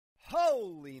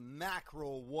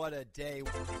mackerel, what a day.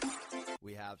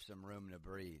 We have some room to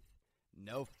breathe.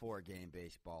 No 4-game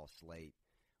baseball slate.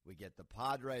 We get the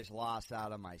Padres loss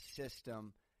out of my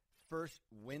system. First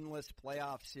winless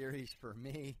playoff series for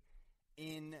me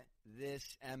in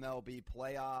this MLB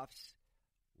playoffs.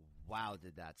 Wow,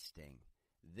 did that sting.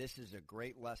 This is a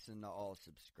great lesson to all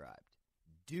subscribed.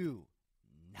 Do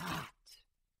not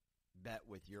bet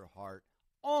with your heart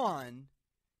on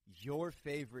your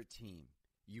favorite team.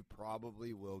 You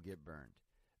probably will get burned.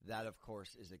 That, of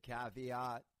course, is a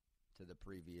caveat to the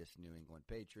previous New England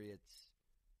Patriots,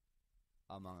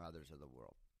 among others of the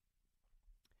world.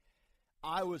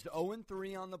 I was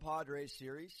 0-3 on the Padres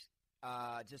series.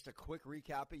 Just a quick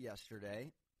recap of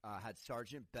yesterday. Had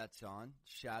Sergeant Betts on.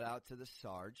 Shout out to the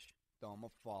Sarge. Throw him a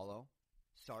follow.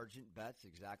 Sergeant Betts,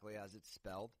 exactly as it's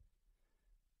spelled,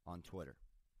 on Twitter.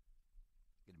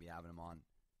 Going to be having him on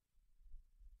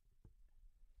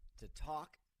to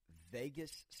talk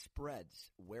Vegas spreads,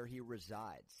 where he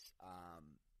resides.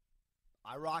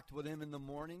 I rocked with him in the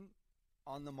morning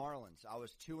on the Marlins. I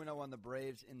was 2-0 on the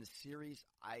Braves in the series.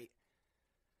 I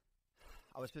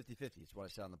was 50-50 is what I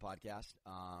said on the podcast.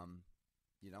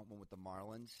 Went with the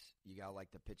Marlins. You got to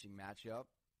like the pitching matchup.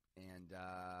 And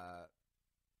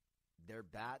their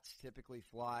bats typically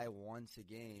fly once a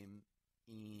game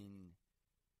in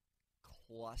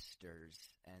clusters.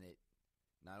 And it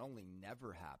not only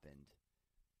never happened,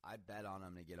 I bet on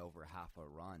them to get over half a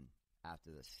run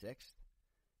after the sixth.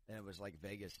 And it was like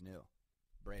Vegas knew.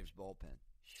 Braves bullpen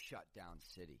shut down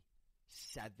City.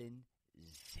 7-zip.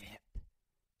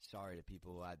 Sorry to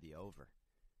people who had the over.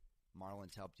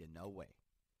 Marlins helped you no way.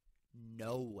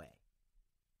 No way.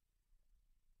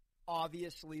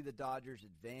 Obviously, the Dodgers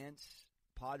advance.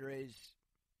 Padres,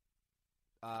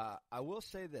 I will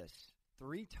say this.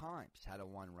 3 times had a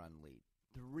 1-run lead.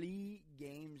 3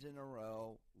 games in a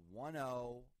row.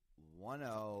 1-0,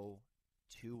 1-0,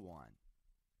 2-1.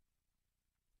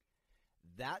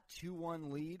 That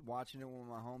 2-1 lead, watching it with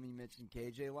my homie Mitch and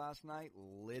KJ last night,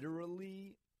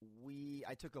 literally,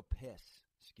 I took a piss,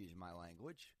 excuse my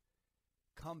language.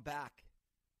 Come back,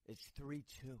 it's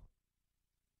 3-2.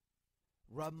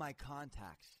 Rub my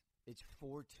contacts, it's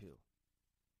 4-2.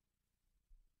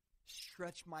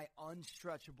 Stretch my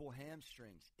unstretchable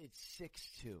hamstrings, it's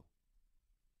 6-2.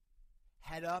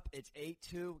 Head up, it's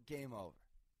 8-2, game over.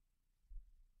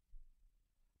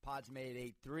 Pods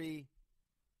made 8-3.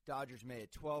 Dodgers made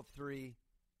it 12-3.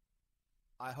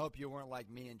 I hope you weren't like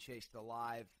me and chased the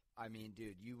live. I mean,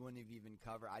 dude, you wouldn't have even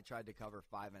covered. I tried to cover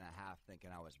 5.5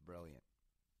 thinking I was brilliant.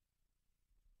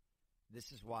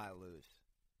 This is why I lose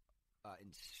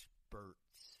in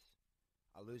spurts.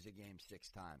 I lose a game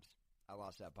 6 times. I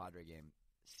lost that Padre game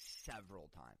several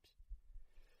times.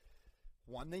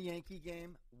 Won the Yankee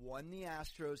game, won the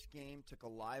Astros game, took a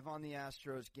live on the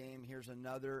Astros game. Here's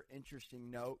another interesting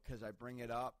note because I bring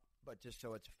it up, but just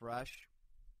so it's fresh.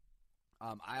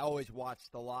 I always watch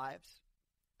the lives,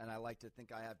 and I like to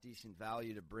think I have decent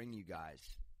value to bring you guys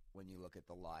when you look at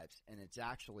the lives, and it's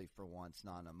actually, for once,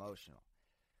 non-emotional.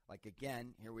 Like,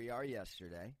 again, here we are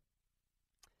yesterday.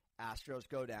 Astros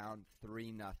go down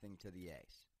 3-0 to the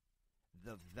A's.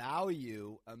 The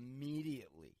value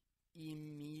immediately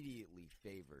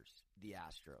favors the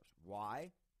Astros.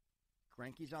 Why?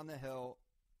 Greinke's on the hill,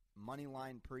 money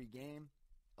line pregame,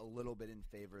 a little bit in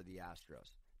favor of the Astros.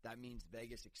 That means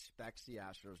Vegas expects the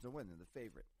Astros to win. They're the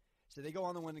favorite. So they go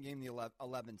on to win the game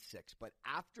 11-6. But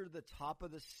after the top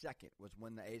of the second was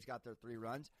when the A's got their 3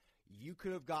 runs, you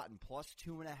could have gotten plus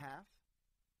 2.5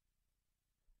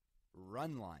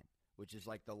 run line, which is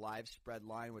like the live spread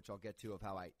line, which I'll get to, of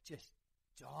how I just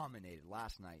dominated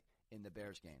last night in the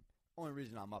Bears game. Only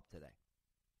reason I'm up today.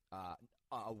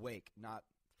 Awake, not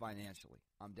financially.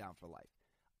 I'm down for life.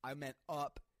 I meant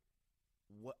up,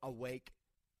 awake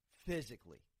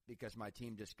physically, because my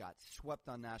team just got swept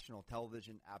on national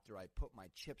television after I put my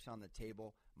chips on the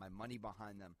table, my money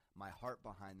behind them, my heart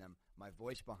behind them, my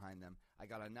voice behind them. I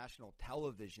got on national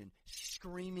television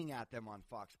screaming at them on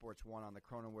Fox Sports 1 on the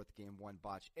Cronenworth Game 1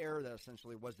 botch error that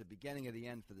essentially was the beginning of the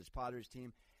end for this Padres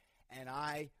team. And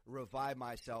I revived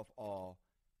myself all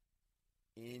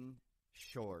in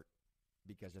short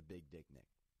because of Big Dick Nick.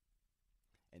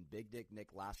 And Big Dick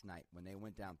Nick last night, when they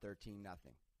went down 13-0,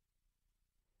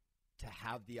 to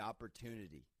have the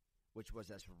opportunity, which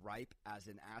was as ripe as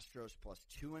an Astros plus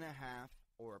 2.5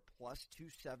 or a plus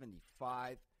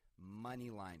 275 money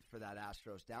line for that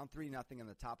Astros. Down 3-0 in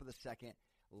the top of the second.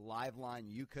 Live line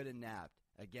you could have nabbed.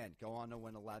 Again, go on to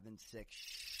win 11-6.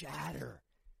 Shatter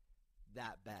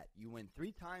that bet. You win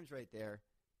 3 times right there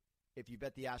if you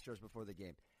bet the Astros before the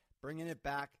game. Bringing it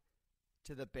back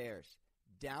to the Bears.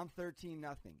 down 13-0.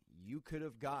 You could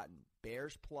have gotten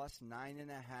Bears plus 9.5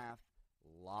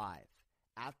 live.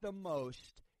 At the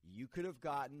most, you could have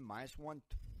gotten minus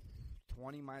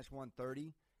 120, minus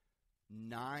 130,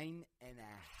 9.5.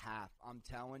 I'm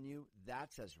telling you,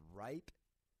 that's as ripe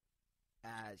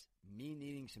as me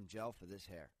needing some gel for this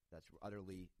hair that's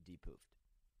utterly depoofed.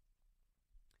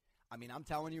 I mean, I'm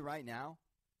telling you right now,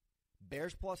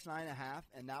 Bears plus 9.5,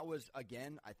 and that was,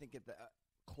 again, I think at the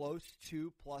close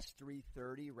to plus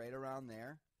 330, right around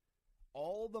there.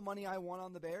 All the money I won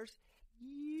on the Bears,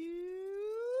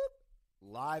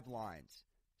 live lines,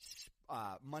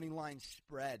 money line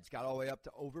spreads got all the way up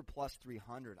to over plus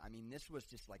 300. I mean, this was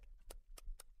just like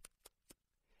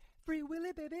Free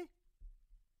Willy, baby.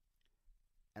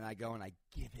 And I go and I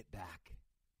give it back.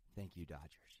 Thank you,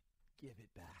 Dodgers. Give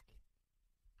it back.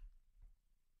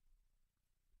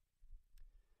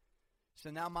 So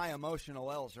now my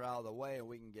emotional L's are out of the way and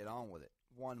we can get on with it.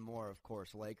 One more, of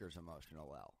course, Lakers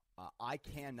emotional L. I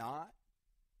cannot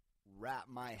wrap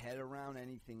my head around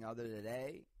anything other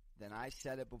today than I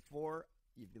said it before.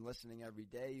 You've been listening every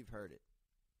day. You've heard it.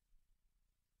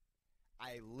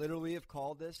 I literally have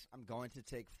called this. I'm going to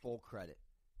take full credit.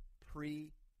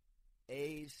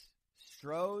 Pre-A's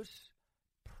Stros,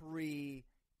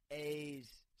 pre-A's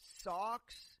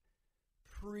Sox,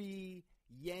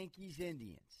 pre-Yankees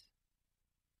Indians.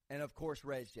 And, of course,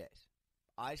 Rays Jays.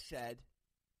 I said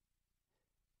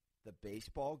the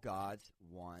baseball gods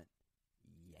want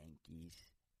Yankees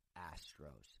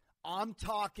Astros. I'm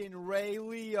talking Ray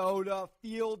Liotta,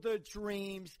 Field of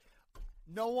Dreams.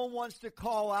 No one wants to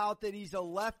call out that he's a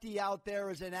lefty out there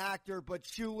as an actor, but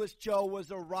Shoeless Joe was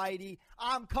a righty.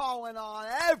 I'm calling on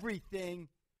everything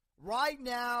right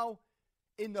now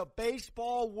in the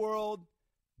baseball world.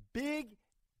 Big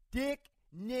Dick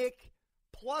Nick.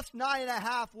 Plus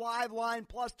 9.5 live line,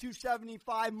 plus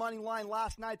 275 money line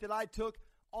last night that I took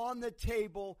on the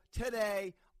table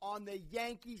today on the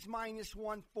Yankees minus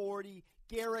 140,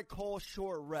 Garrett Cole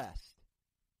short rest.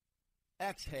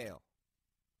 Exhale.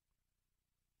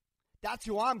 That's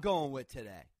who I'm going with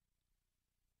today.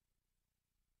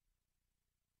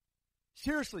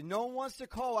 Seriously, no one wants to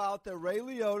call out that Ray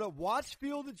Liotta, watch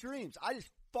Field of Dreams. I just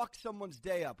fucked someone's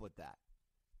day up with that.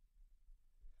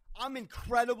 I'm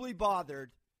incredibly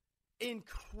bothered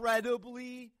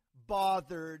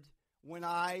when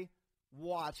I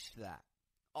watched that.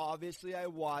 Obviously, I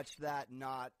watched that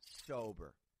not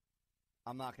sober.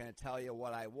 I'm not going to tell you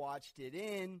what I watched it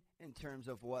in terms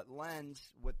of what lens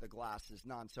with the glasses,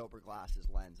 non-sober glasses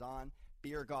lens on,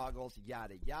 beer goggles,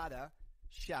 yada, yada.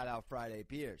 Shout out Friday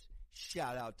Beers.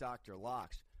 Shout out Dr.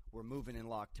 Locks. We're moving in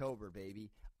Locktober,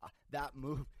 baby. That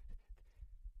move.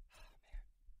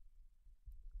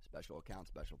 Special account,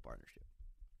 special partnership.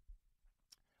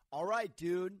 All right,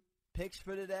 dude. Picks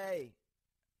for today.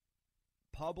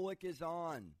 Public is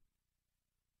on.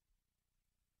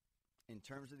 In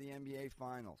terms of the NBA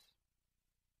Finals.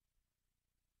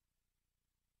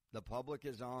 The public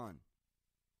is on.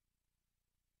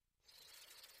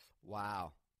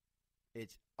 Wow.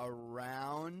 It's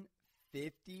around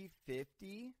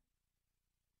 50-50.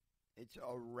 It's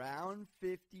around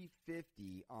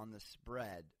 50-50 on the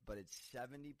spread, but it's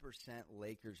 70%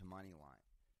 Lakers money line.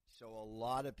 So a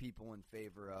lot of people in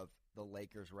favor of the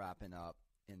Lakers wrapping up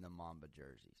in the Mamba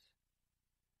jerseys.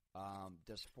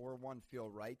 Does 4-1 feel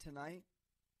right tonight?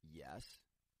 Yes.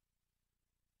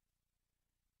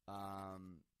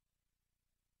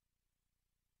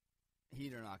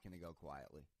 Heat are not going to go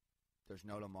quietly. There's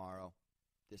no tomorrow.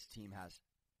 This team has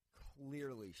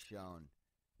clearly shown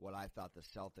what I thought the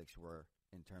Celtics were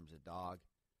in terms of dog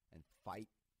and fight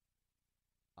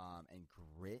and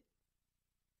grit.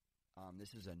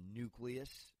 This is a nucleus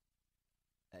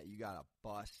that you got to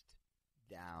bust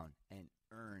down and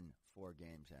earn 4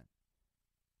 games in.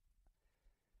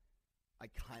 I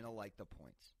kind of like the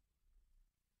points.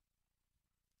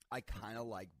 I kind of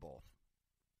like both.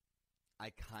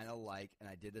 I kind of like, and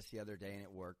I did this the other day and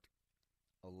it worked,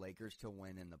 a Lakers to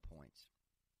win in the points.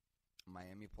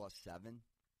 Miami plus 7.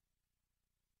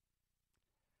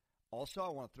 Also, I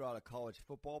want to throw out a college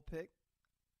football pick.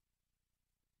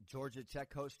 Georgia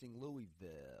Tech hosting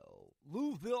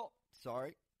Louisville,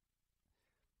 sorry.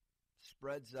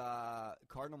 Spreads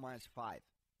Cardinal minus 5.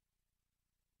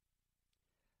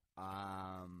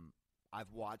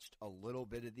 I've watched a little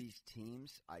bit of these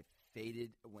teams. I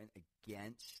went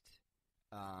against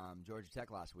Georgia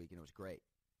Tech last week, and it was great.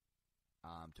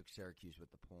 Took Syracuse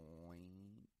with the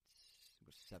points. It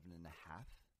was 7.5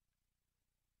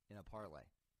 in a parlay.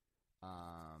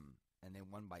 And they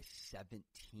won by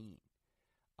 17.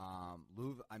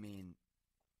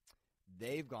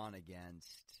 They've gone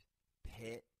against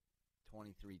Pitt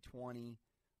 23-20,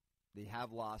 They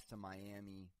have lost to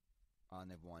Miami,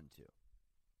 and they've won 2.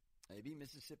 They beat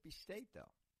Mississippi State,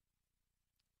 though.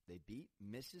 They beat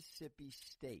Mississippi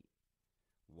State.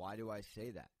 Why do I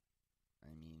say that?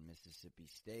 I mean, Mississippi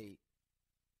State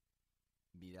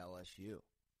beat LSU.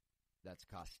 That's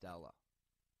Costello.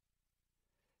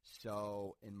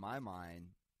 So, in my mind,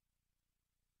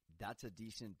 that's a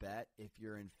decent bet if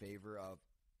you're in favor of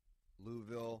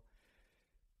Louisville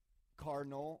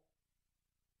Cardinal.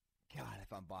 God,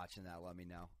 if I'm botching that, let me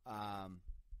know.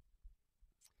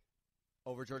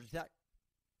 Over Georgia Tech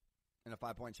in a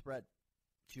 5-point spread.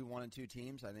 2 1-2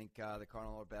 teams. I think the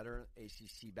Cardinal are better.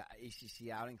 ACC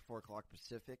outing, 4 o'clock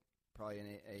Pacific. Probably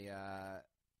a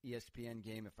ESPN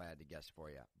game if I had to guess for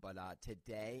you. But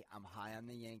today I'm high on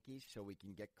the Yankees, so we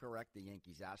can get correct. The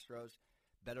Yankees-Astros.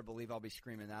 Better believe I'll be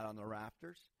screaming that on the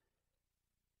rafters.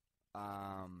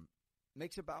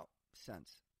 Makes about sense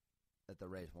that the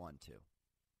Rays won, too.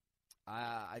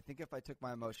 I think if I took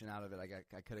my emotion out of it,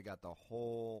 I could have got the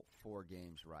whole 4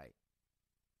 games right.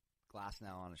 Glass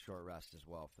now on a short rest as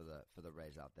well for the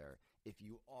Rays out there. If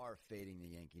you are fading the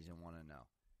Yankees and want to know,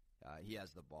 he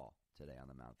has the ball today on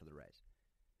the mound for the Rays.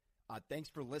 Thanks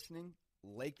for listening.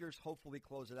 Lakers hopefully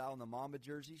close it out in the Mamba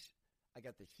jerseys. I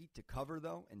got the Heat to cover,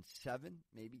 though, in 7.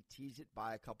 Maybe tease it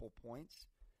by a couple points.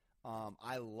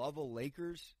 I love a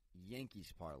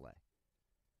Lakers-Yankees parlay.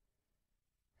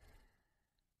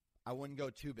 I wouldn't go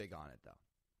too big on it, though,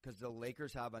 because the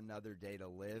Lakers have another day to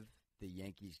live. The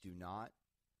Yankees do not.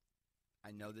 I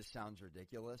know this sounds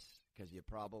ridiculous because you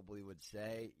probably would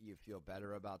say you feel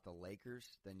better about the Lakers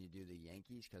than you do the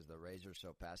Yankees because the Rays are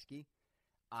so pesky.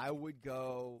 I would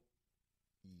go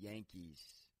Yankees.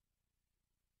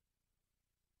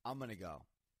 I'm going to go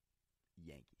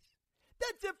Yankees.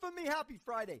 That's it for me. Happy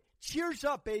Friday. Cheers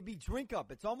up, baby. Drink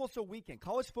up. It's almost a weekend.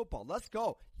 College football. Let's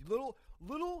go.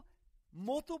 Little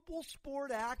multiple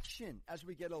sport action as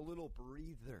we get a little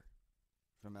breather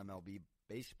from MLB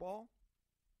baseball.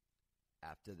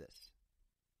 After this,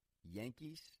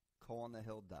 Yankees, Cole on the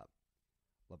Hill dub.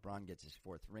 LeBron gets his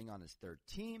 4th ring on his 3rd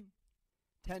team.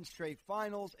 10 straight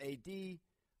finals. AD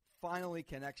finally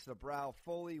connects the brow.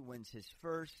 Foley wins his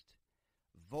 1st.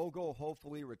 Vogel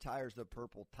hopefully retires the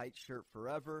purple tight shirt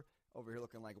forever. Over here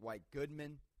looking like White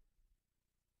Goodman.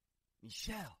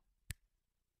 Michelle.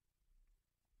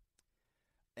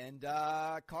 And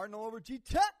Cardinal over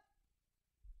G-Tech.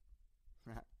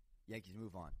 Yankees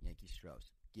move on. Yankees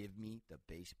Stros. Give me the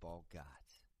baseball gods.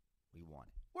 We want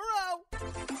it. We're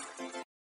out.